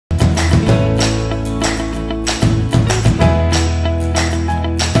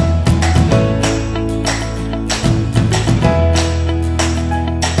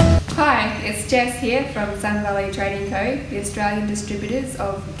here from Sun Valley Trading Co., the Australian distributors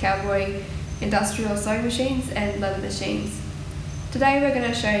of Cowboy industrial sewing machines and leather machines. Today we're going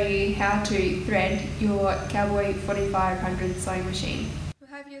to show you how to thread your COWBOY 4500 sewing machine. We'll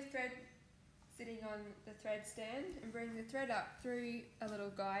have your thread sitting on the thread stand and bring the thread up through a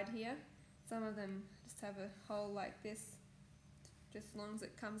little guide here. Some of them just have a hole like this, just as long as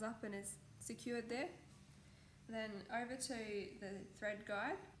it comes up and is secured there. Then over to the thread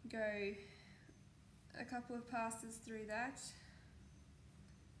guide, go a couple of passes through that.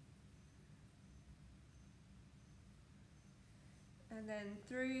 And then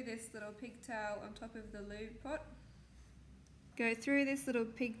through this little pigtail on top of the lube pot. Go through this little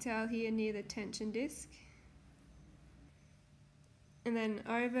pigtail here near the tension disc. And then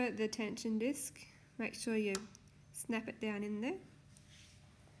over the tension disc, make sure you snap it down in there.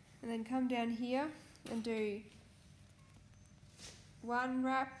 And then come down here and do one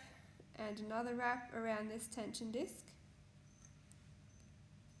wrap and another wrap around this tension disc,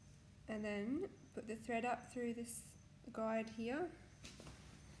 and then put the thread up through this guide here,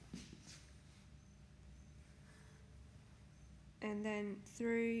 and then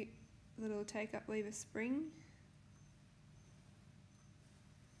through the little take up lever spring,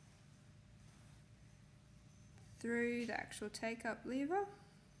 through the actual take up lever,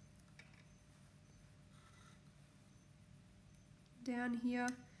 down here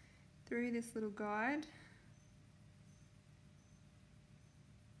through this little guide,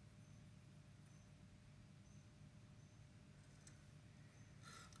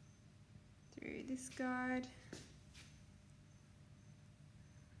 through this guide.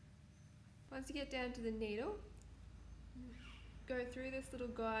 Once you get down to the needle, go through this little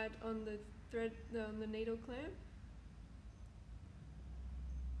guide on the thread, on the needle clamp,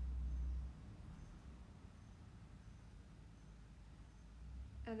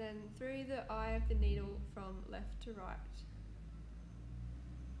 and then through the eye of the needle from left to right.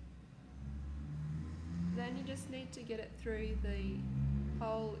 Then you just need to get it through the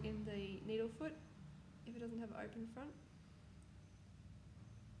hole in the needle foot if it doesn't have an open front.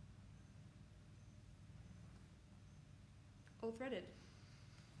 All threaded.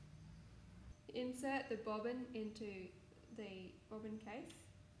 Insert the bobbin into the bobbin case,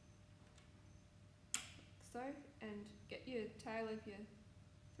 like so, and get your tail of your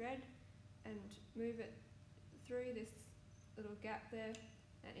thread and move it through this little gap there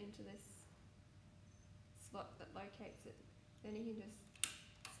and into this slot that locates it. Then you can just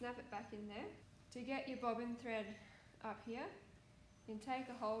snap it back in there. To get your bobbin thread up here, you can take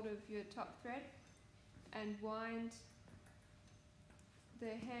a hold of your top thread and wind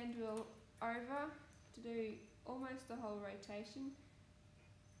the handle over to do almost the whole rotation.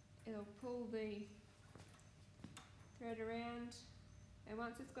 It'll pull the thread around, and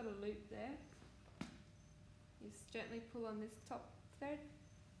once it's got a loop there, you just gently pull on this top thread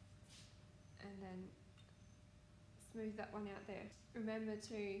and then smooth that one out there. Remember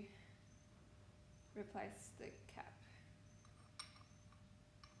to replace the cap.